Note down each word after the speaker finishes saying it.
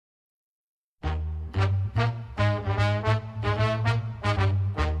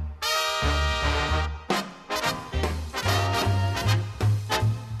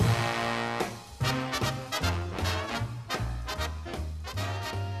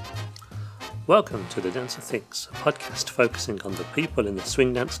Welcome to The Dancer Thinks, a podcast focusing on the people in the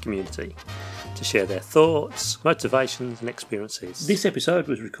swing dance community to share their thoughts, motivations and experiences. This episode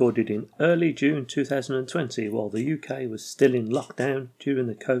was recorded in early June 2020 while the UK was still in lockdown during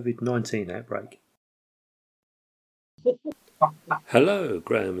the COVID-19 outbreak. Hello,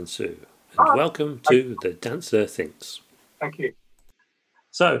 Graham and Sue, and welcome to The Dancer Thinks. Thank you.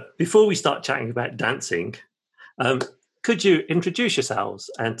 So, before we start chatting about dancing, could you introduce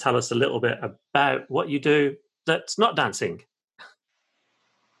yourselves and tell us a little bit about what you do that's not dancing?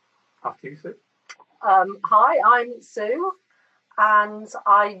 After you, Sue. Hi, I'm Sue, and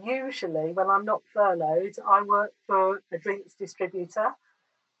I usually, when I'm not furloughed, I work for a drinks distributor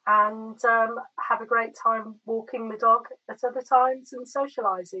and have a great time walking the dog at other times and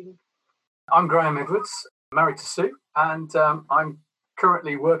socialising. I'm Graham Edwards, married to Sue, and I'm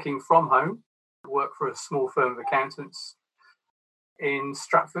currently working from home. I work for a small firm of accountants in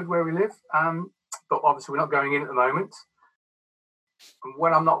Stratford, where we live, but obviously we're not going in at the moment. And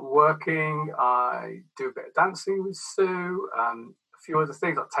when I'm not working, I do a bit of dancing with Sue, a few other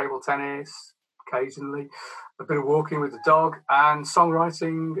things like table tennis, occasionally, a bit of walking with the dog, and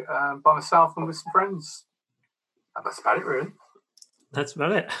songwriting by myself and with some friends. And that's about it, really. That's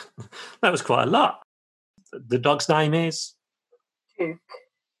about it. That was quite a lot. The dog's name is?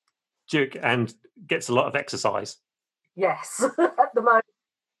 Duke, and gets a lot of exercise. Yes, at the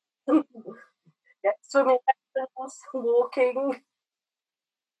moment. Yeah, swimming lessons, walking.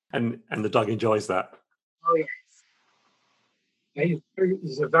 And the dog enjoys that. Oh, yes.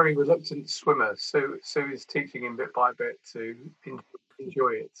 He's a very reluctant swimmer, so is teaching him bit by bit to enjoy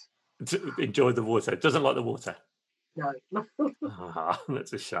it. To enjoy the water. Doesn't like the water. No.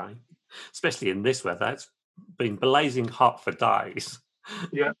 That's a shame. Especially in this weather. It's been blazing hot for days.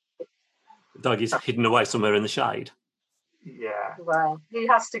 Yeah. The dog is hidden away somewhere in the shade. Yeah. Well, he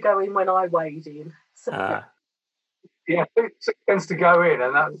has to go in when I wade in. So. Yeah, he tends to go in,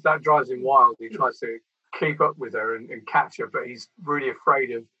 and that drives him wild. He tries to keep up with her and catch her, but he's really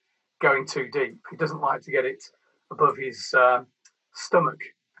afraid of going too deep. He doesn't like to get it above his stomach,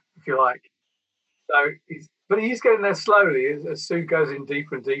 if you like. So he's getting there slowly. As Sue goes in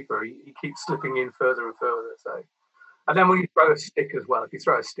deeper and deeper, he keeps slipping in further and further. So, and then when you throw a stick as well, if you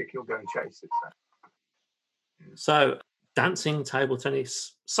throw a stick, he'll go and chase it. So dancing, table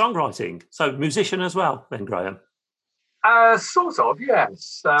tennis, songwriting. So musician as well, then, Graham. Sort of,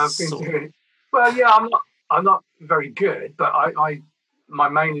 yes. Well, yeah, I'm not very good, but my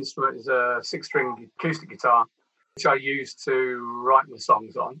main instrument is a 6-string acoustic guitar, which I use to write my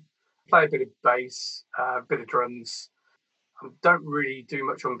songs on. Play a bit of bass, a bit of drums. I don't really do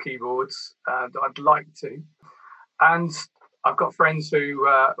much on keyboards. I'd like to. And I've got friends who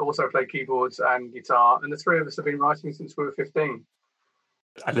also play keyboards and guitar, and the three of us have been writing since we were 15.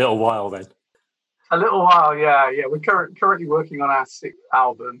 A little while then. A little while, yeah. We're currently working on our 6th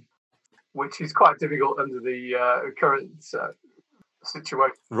album, which is quite difficult under the current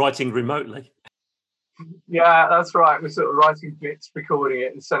situation. Writing remotely. Yeah, that's right. We're sort of writing bits, recording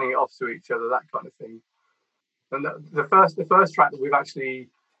it, and sending it off to each other, that kind of thing. And the first track that we've actually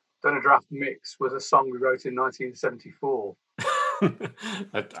done a draft mix was a song we wrote in 1974.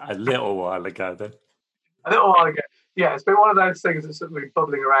 A little while ago, then. A little while ago. Yeah, it's been one of those things that's sort of been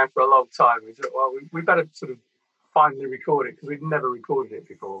bubbling around for a long time. We thought, well, we better sort of finally record it because we'd never recorded it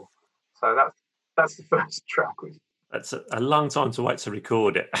before. So that's the first track. That's a long time to wait to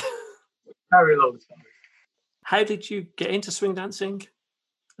record it. Very long time. How did you get into swing dancing?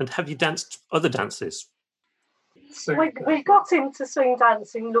 And have you danced other dances? We got into swing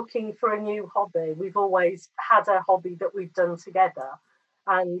dancing looking for a new hobby. We've always had a hobby that we've done together.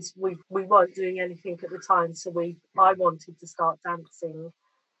 And we weren't doing anything at the time, so I wanted to start dancing.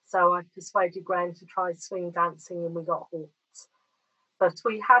 So I persuaded Graham to try swing dancing, and we got hooked. But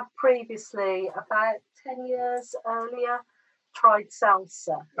we had previously, about 10 years earlier, tried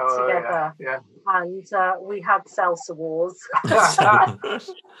salsa together. Yeah. And we had salsa wars.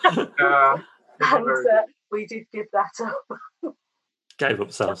 We did give that up. Gave up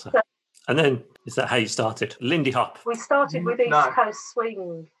salsa. And then, is that how you started? Lindy Hop? We started with East Coast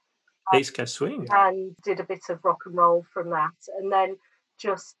Swing. East Coast Swing? And did a bit of rock and roll from that. And then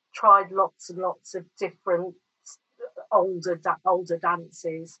just tried lots and lots of different older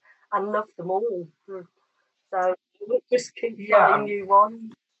dances and loved them all. So we just keep finding new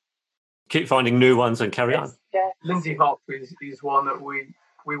ones. Keep finding new ones and carry on. Yeah. Lindy Hop is one that we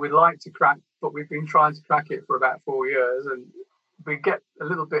would like to crack, but we've been trying to crack it for about 4 years, and we get a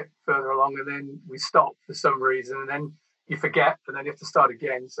little bit further along and then we stop for some reason, and then you forget, and then you have to start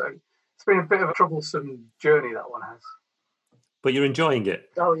again. So it's been a bit of a troublesome journey, that one has. But you're enjoying it?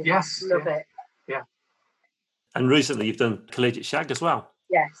 Oh, yes. Love it. And recently you've done collegiate shag as well.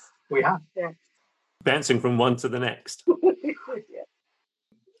 Yes. We have. Yes. Bouncing from one to the next. Yeah.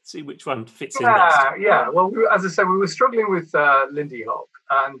 See which one fits in best. Yeah. Well, as I said, we were struggling with Lindy Hop,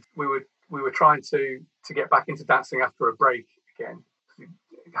 and we were trying to get back into dancing after a break again.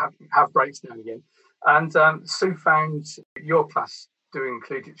 Have breaks now and again. And Sue found your class doing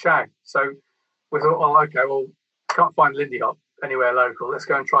collegiate shag. So we thought, well, okay, well, can't find Lindy Hop anywhere local. Let's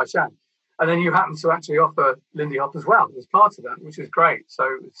go and try shag. And then you happened to actually offer Lindy Hop as well as part of that, which is great.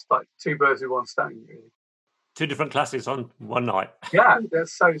 So it's like two birds with one stone, really. Two different classes on one night. Yeah,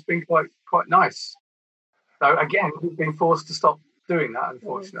 so it's been quite nice. So again, we've been forced to stop doing that,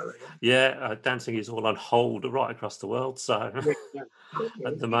 unfortunately. Yeah, dancing is all on hold right across the world. So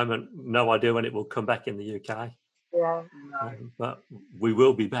at the moment, no idea when it will come back in the UK. Yeah. But we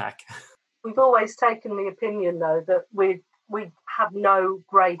will be back. We've always taken the opinion, though, that we have no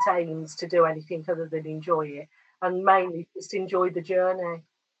great aims to do anything other than enjoy it, and mainly just enjoy the journey.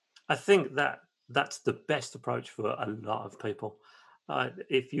 I think that's the best approach for a lot of people.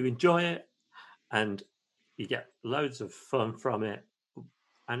 If you enjoy it and you get loads of fun from it,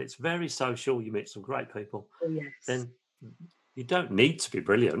 and it's very social, you meet some great people, then you don't need to be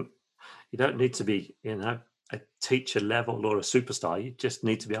brilliant. You don't need to be, a teacher level or a superstar. You just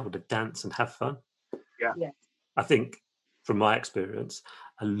need to be able to dance and have fun. Yeah. I think from my experience,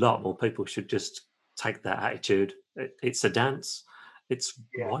 a lot more people should just take that attitude. It's a dance. It's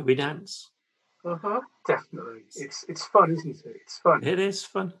why we dance. Definitely. It's fun, isn't it? It's fun. It is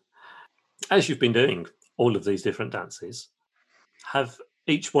fun. As you've been doing all of these different dances, have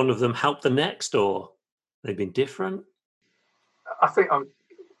each one of them helped the next, or they've been different? I think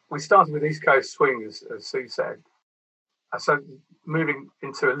we started with East Coast Swing, as Sue said. So moving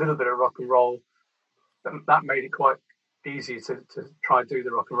into a little bit of rock and roll, that made it quite easy to try and do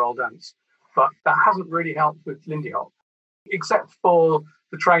the rock and roll dance. But that hasn't really helped with Lindy Hop, except for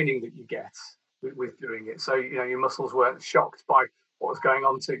the training that you get with doing it. So, your muscles weren't shocked by what was going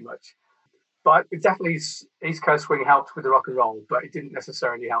on too much. But it definitely, East Coast Swing helped with the rock and roll, but it didn't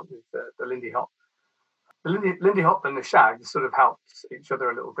necessarily help with the Lindy Hop. The Lindy Hop and the shag sort of helped each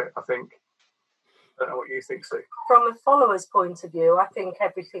other a little bit, I think. I don't know what you think, Sue. From a follower's point of view, I think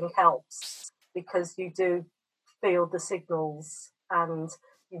everything helps because you do feel the signals and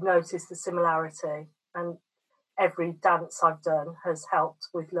you notice the similarity. And every dance I've done has helped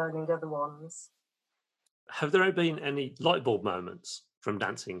with learning other ones. Have there been any light bulb moments from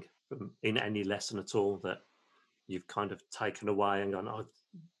dancing in any lesson at all that you've kind of taken away and gone, oh,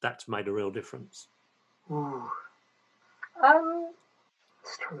 that's made a real difference? Ooh.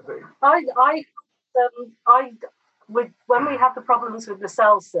 When we had the problems with the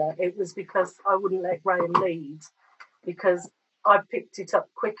salsa, it was because I wouldn't let Graham lead because I picked it up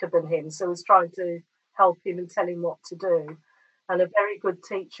quicker than him. So I was trying to help him and tell him what to do. And a very good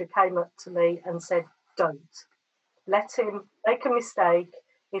teacher came up to me and said, don't. Let him make a mistake.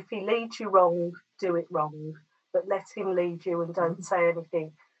 If he leads you wrong, do it wrong. But let him lead you and don't say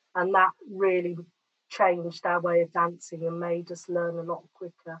anything. And that really changed our way of dancing and made us learn a lot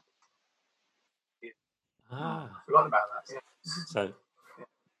quicker. I forgot about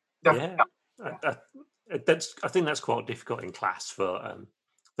that. I think that's quite difficult in class for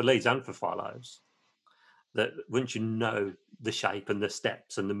leads and for follows. That once you know the shape and the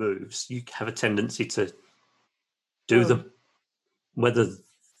steps and the moves, you have a tendency to do them, whether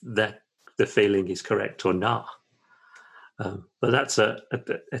the feeling is correct or not. But that's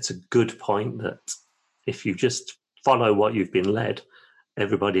it's a good point that if you just follow what you've been led,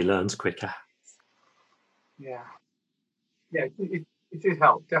 everybody learns quicker. Yeah, it did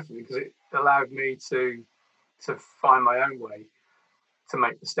help, definitely, because it allowed me to find my own way to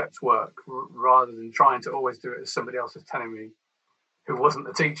make the steps work rather than trying to always do it as somebody else was telling me who wasn't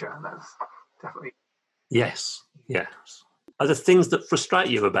the teacher. And that's definitely... Yes. Are there things that frustrate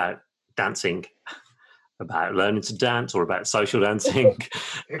you about dancing, about learning to dance or about social dancing?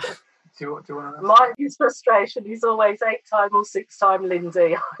 Do you want to know? My frustration is always 8-time or 6-time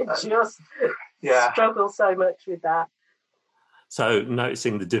Lindy. I just struggle so much with that. So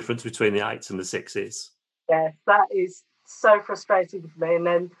noticing the difference between the 8s and the 6s. Yeah, that is so frustrating for me. And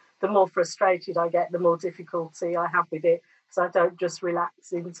then the more frustrated I get, the more difficulty I have with it. So I don't just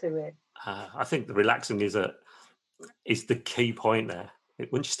relax into it. I think the relaxing is the key point there.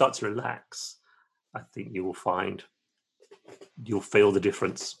 Once you start to relax, I think you'll feel the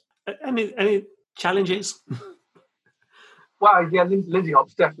difference. Any challenges? Well, yeah, Lindy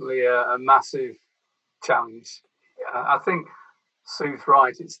Hop's definitely a massive challenge. I think Sue's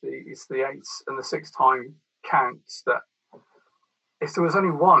right. It's the 8s and the 6-time counts that if there was only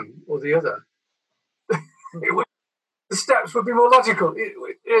one or the other, The steps would be more logical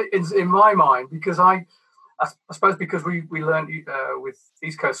in my mind, because I suppose because we learned with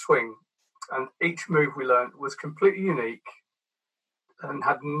East Coast Swing, and each move we learned was completely unique and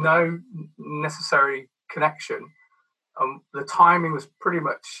had no necessary connection. The timing was pretty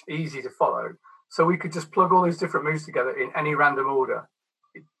much easy to follow, so we could just plug all these different moves together in any random order.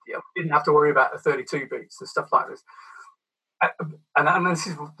 Didn't have to worry about the 32 beats and stuff like this. And this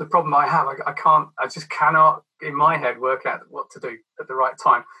is the problem I have. I just cannot in my head work out what to do at the right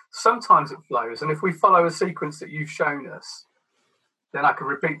time. Sometimes it flows, and if we follow a sequence that you've shown us, then I can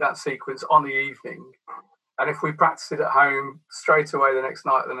repeat that sequence on the evening. And if we practice it at home straight away the next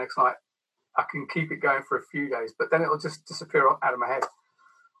night, I can keep it going for a few days, but then it'll just disappear out of my head.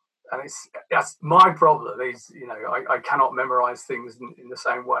 And that's my problem is, I cannot memorize things in the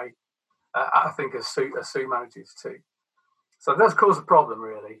same way. I think as Sue manages to. So it does cause a problem,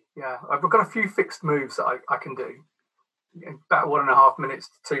 really. Yeah, I've got a few fixed moves that I can do. About 1.5 minutes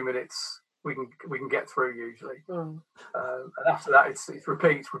to 2 minutes, we can get through usually. And after that, it's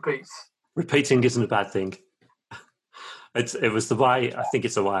repeats. Repeating isn't a bad thing. It was the way, I think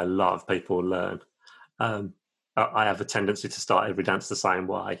it's the way a lot of people learn. I have a tendency to start every dance the same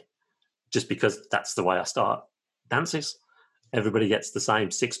way, just because that's the way I start dances. Everybody gets the same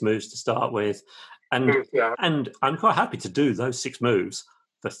 6 moves to start with. And I'm quite happy to do those 6 moves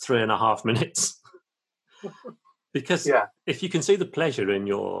for 3.5 minutes. Because if you can see the pleasure in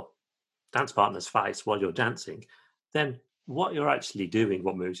your dance partner's face while you're dancing, then what you're actually doing,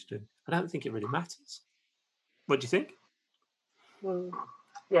 what moves you're doing, I don't think it really matters. What do you think?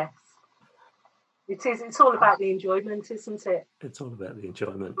 Yes. It is. It's all about the enjoyment, isn't it? It's all about the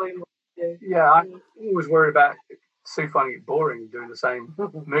enjoyment. Yeah, I'm always worried about Sue finding it boring doing the same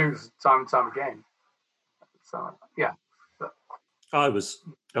moves time and time again. So yeah, I was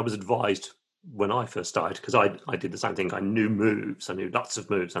advised when I first started, because I did the same thing. I knew moves, I knew lots of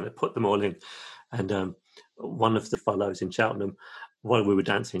moves, and I put them all in. And one of the fellows in Cheltenham, while we were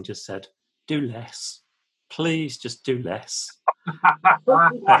dancing, just said, "Do less, please, just do less."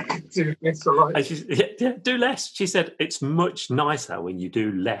 Do less a lot. Do less. She said, "It's much nicer when you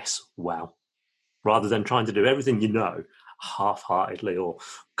do less well, rather than trying to do everything half-heartedly or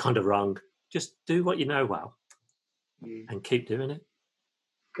kind of wrong. Just do what you know well, and keep doing it."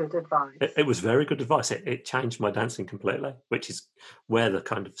 Good advice. It was very good advice. It changed my dancing completely, which is where the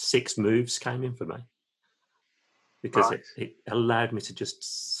kind of 6 moves came in for me, because it allowed me to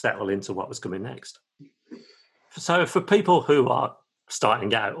just settle into what was coming next. So for people who are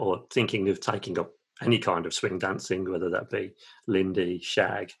starting out or thinking of taking up any kind of swing dancing, whether that be Lindy,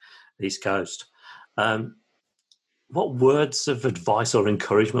 Shag, East Coast, what words of advice or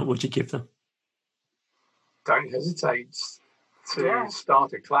encouragement would you give them? Don't hesitate to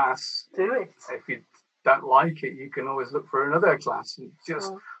start a class. Do it. If you don't like it, you can always look for another class and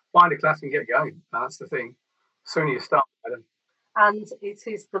just find a class and get going. That's the thing. The sooner you start, the better. And it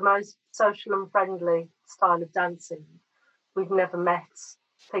is the most social and friendly style of dancing. We've never met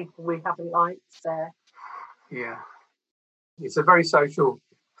people we haven't liked there. Yeah. It's a very social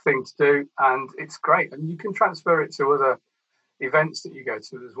thing to do, and it's great. And you can transfer it to other events that you go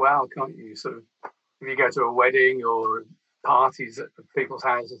to as well, can't you? Sort of, if you go to a wedding or parties at people's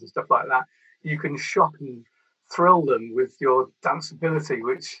houses and stuff like that, you can shock and thrill them with your danceability,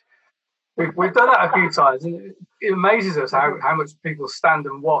 which we've done that a few times, and it amazes us how much people stand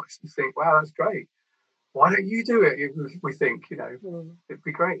and watch and think, wow, that's great. Why don't you do it? We think, it'd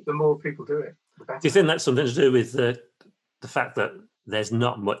be great. The more people do it, the better. Do you think that's something to do with the fact that there's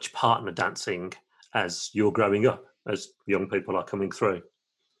not much partner dancing as you're growing up, as young people are coming through?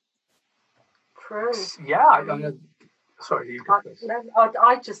 True. Yeah. Sorry, you got this.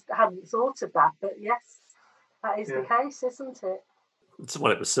 I just hadn't thought of that, but yes, that is the case, isn't it?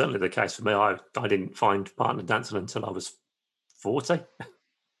 Well, it was certainly the case for me. I didn't find partner dancing until I was 40.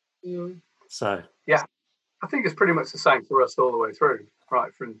 So yeah, I think it's pretty much the same for us all the way through,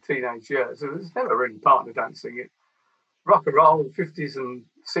 right from teenage years. It was never really partner dancing. Rock and roll, 50s and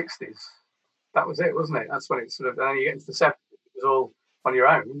 60s. That was it, wasn't it? That's when it sort of. Then you get into the 70s, it was all on your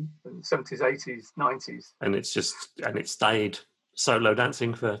own. And 70s, 80s, 90s, and it stayed solo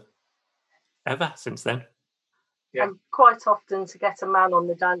dancing for ever since then. Yeah. And quite often, to get a man on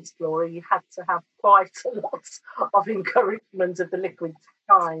the dance floor, you had to have quite a lot of encouragement of the liquid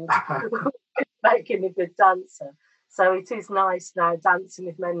kind, making a good dancer. So it is nice now dancing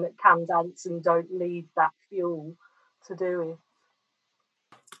with men that can dance and don't need that fuel to do it.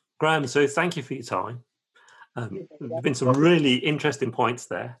 Graham, so thank you for your time. There's been some really interesting points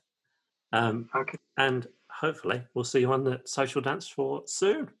there. Okay. And hopefully we'll see you on the social dance floor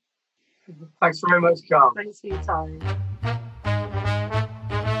soon. Thanks very much, Carl. Thanks for your time.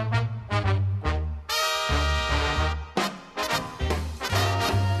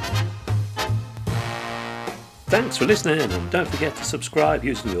 Thanks for listening, and don't forget to subscribe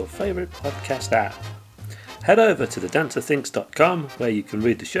using your favourite podcast app. Head over to thedancerthinks.com where you can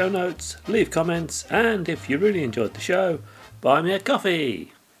read the show notes, leave comments, and if you really enjoyed the show, buy me a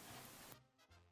coffee.